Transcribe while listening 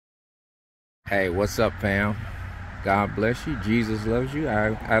Hey, what's up, fam? God bless you. Jesus loves you.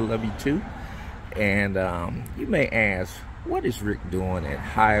 I love you too. And you may ask, what is Rick doing at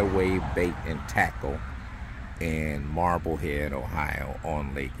Highway Bait and Tackle in Marblehead, Ohio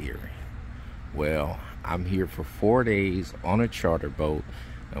on Lake Erie? Well, I'm here for 4 days on a charter boat,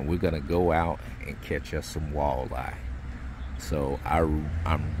 and we're gonna go out and catch us some walleye. So I'm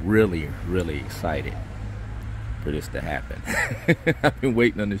really excited for this to happen. I've been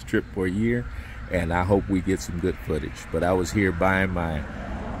waiting on this trip for a year, and I hope we get some good footage. But I was here buying my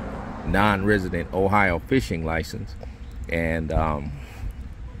non-resident Ohio fishing license, and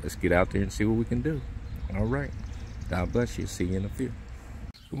let's get out there and see what we can do. All right. God bless you. See you in a few.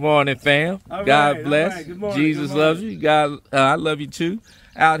 Good morning, fam. God bless. Right. Good morning, Jesus loves you. God, I love you too.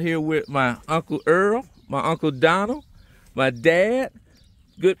 Out here with my Uncle Earl, my Uncle Donald, my dad,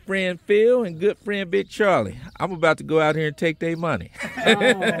 good friend Phil, and good friend Big Charlie. I'm about to go out here and take their money.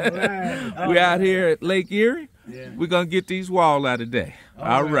 We're out here at Lake Erie. Yeah. We're going to get these walleye today.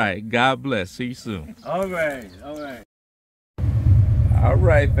 All right. God bless. See you soon. All right. All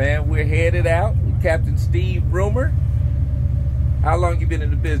right, fam. We're headed out with Captain Steve Broomer. How long you been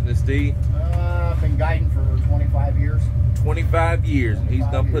in the business, Steve? I've been guiding for 25 years. 25 years. And he's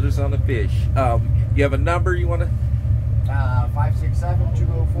going to put us on the fish. You have a number you want to?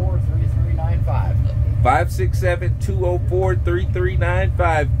 567-204-3395.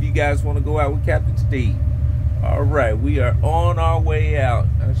 567-204-3395 if you guys want to go out with Captain Steve. All right, we are on our way out.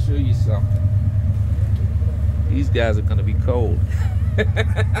 I'll show you something. These guys are going to be cold.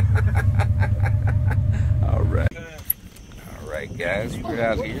 All right. All right, guys, we're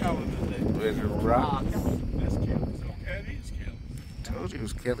out here. Where's the rock? Told you it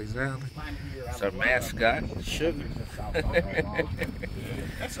was Kelly's Island. It's our mascot, Sugar.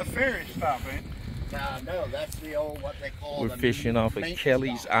 That's a ferry stop, ain't it? No, that's the old, what they call. We're fishing off of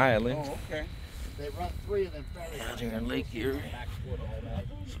Kelly's Island. Oh, okay. They run 3 of them ferries. Out here in Lake Erie.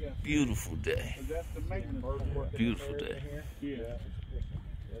 It's a beautiful day. Beautiful day.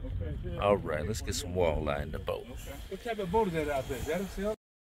 All right, let's get some walleye in the boat. What type of boat is that out there? Is that a sail?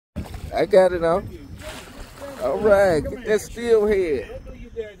 I got it on. All right, get that steelhead.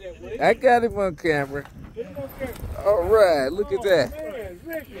 I got him on camera. All right, look at that.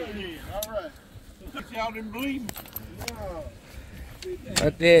 All right. Y'all didn't believe me. My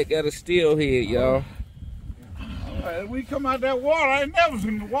dad got a steelhead, y'all. We come out that water. I ain't never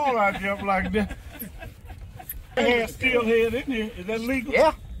seen the walleye jump like that. They had steelhead in here. Is that legal?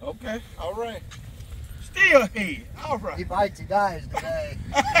 Yeah. Okay. All right. Steelhead. All right. He bites, he dies today.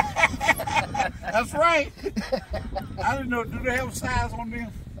 That's right. I didn't know. Do they have a size on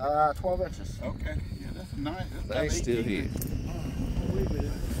them? 12 inches. Okay. Yeah, that's nice. Nice steelhead.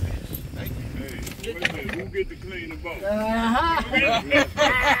 Thank you. Hey, wait a minute. Who get to clean the boat?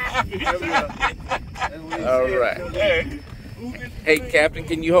 All right. Hey, Captain,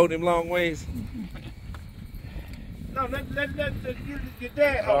 can you hold him long ways? No, let your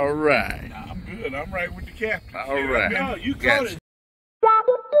dad hold. All right. Nah, I'm good. I'm right with the captain. All right. No, you caught it.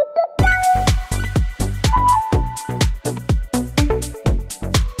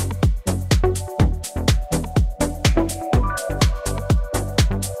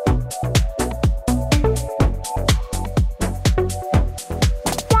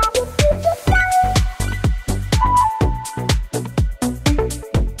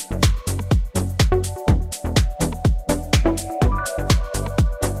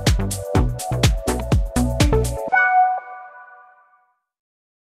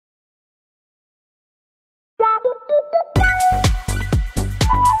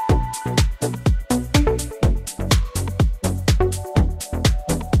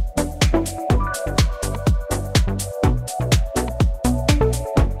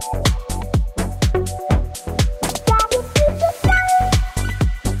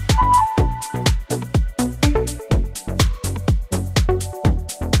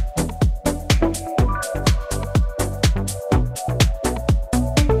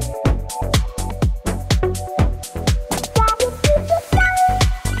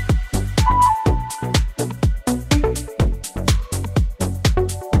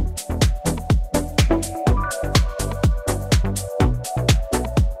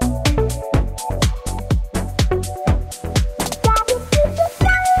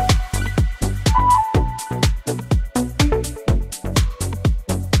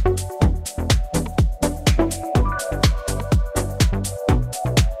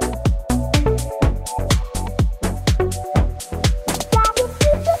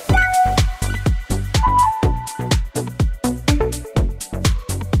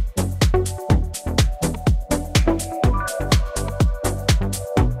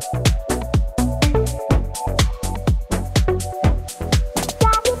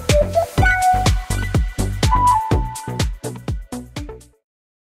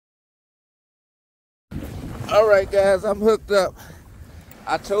 All right, guys, I'm hooked up.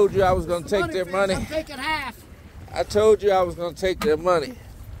 I told you I was going to take their money. I'm taking half. I told you I was going to take their money.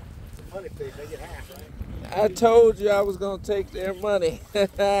 Money fish, they get half, right? I told you I was going to take their money. Come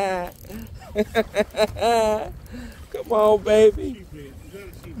on, baby.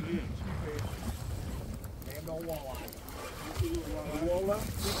 And no walleye.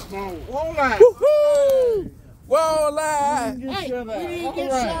 Walleye. Woohoo! Walleye! Hey, we didn't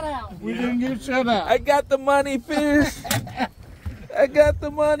get shut out. We didn't get shut out. I got the money fish. I got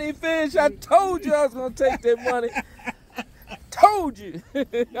the money fish. I told you I was going to take their money. Told you.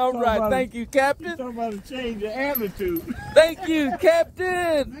 All right. Thank you, Captain. Somebody change your attitude. Thank you,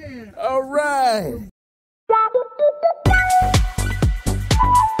 Captain. Man. All right.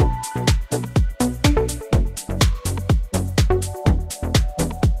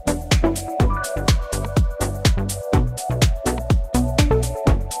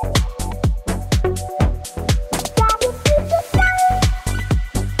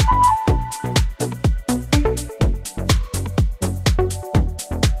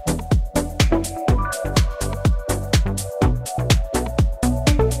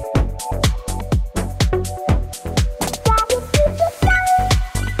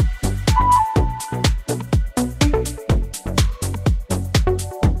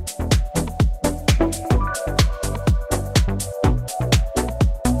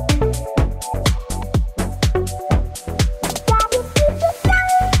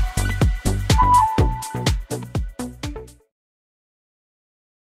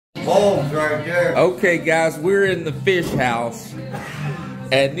 Right there. Okay, guys, we're in the fish house,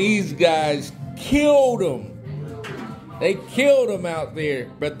 and these guys killed them. They killed them out there,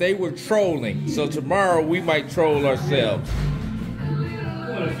 but they were trolling. So tomorrow we might troll ourselves.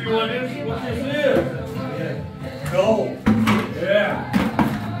 What this is? Gold.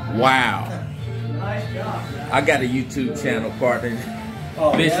 Yeah. Wow. Nice job. I got a YouTube channel, partner.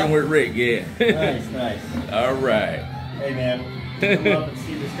 Oh, Fishing yeah? with Rick, yeah. Nice. All right. Hey, man. Come up and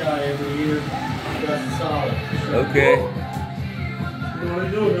see this guy every year. That's solid. Okay. What are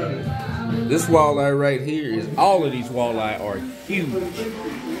you doing? This walleye right here is, all of these walleye are huge.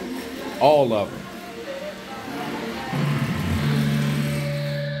 All of them.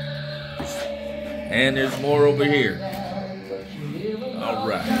 And there's more over here. All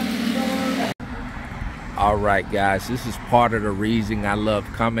right. All right, guys, this is part of the reason I love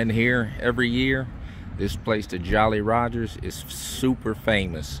coming here every year. This place, the Jolly Rogers, is super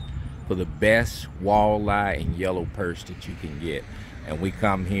famous for the best walleye and yellow perch that you can get. And we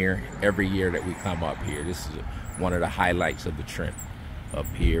come here every year that we come up here. This is one of the highlights of the trip up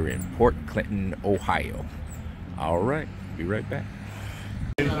here in Port Clinton, Ohio. All right, be right back.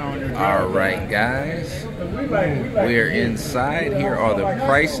 All right, guys, we're inside. Here are the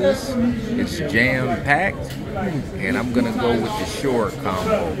prices. It's jam-packed, and I'm gonna go with the shore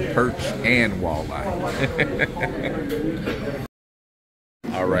combo, perch and walleye.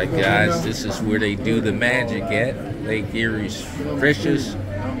 All right, guys, this is where they do the magic at. Lake Erie's freshest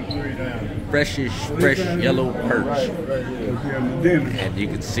fresh yellow perch, and you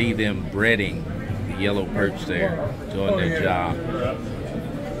can see them breading the yellow perch there, doing their job.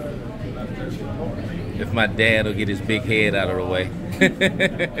 If my dad will get his big head out of the way.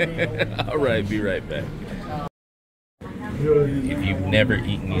 All right, be right back. If you've never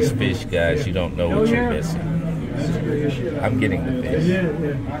eaten these fish, guys, you don't know what you're missing. I'm getting the fish.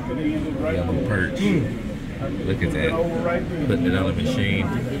 Yellow perch. Look at that. Putting it on the machine.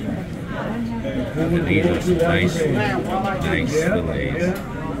 And these are some nice fillets.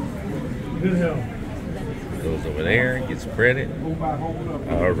 Goes over there, gets breaded.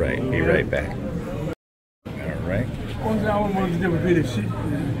 All right, be right back. All right. What's the only ones that would be the fish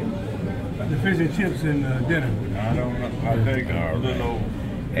and chips and dinner? I don't know. I think a little.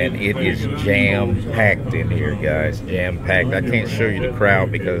 And it is jam-packed in here, guys. Jam-packed. I can't show you the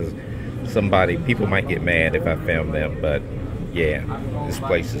crowd because people might get mad if I film them, but yeah, this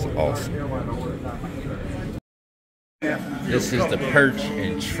place is awesome. This is the perch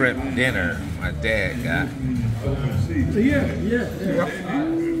and shrimp dinner my dad got. Yeah.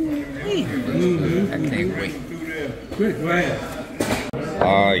 I can't wait. Quick, right.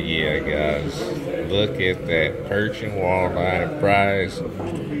 Oh yeah, guys. Look at that perch and walleye fries. And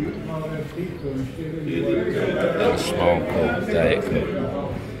a small Coke, Diet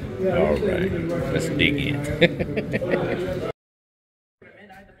Coke. All right, let's dig in.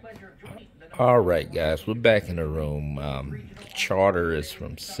 All right, guys, we're back in the room. Charter is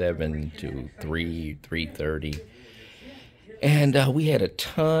from 7 to 3:30. And we had a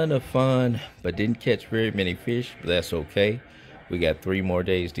ton of fun, but didn't catch very many fish, but that's okay. We got 3 more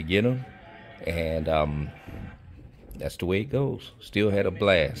days to get them. And that's the way it goes. Still had a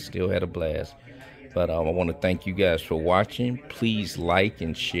blast. Still had a blast. But I want to thank you guys for watching. Please like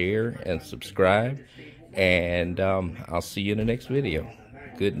and share and subscribe. And I'll see you in the next video.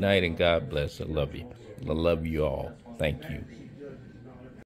 Good night and God bless. I love you. I love you all. Thank you.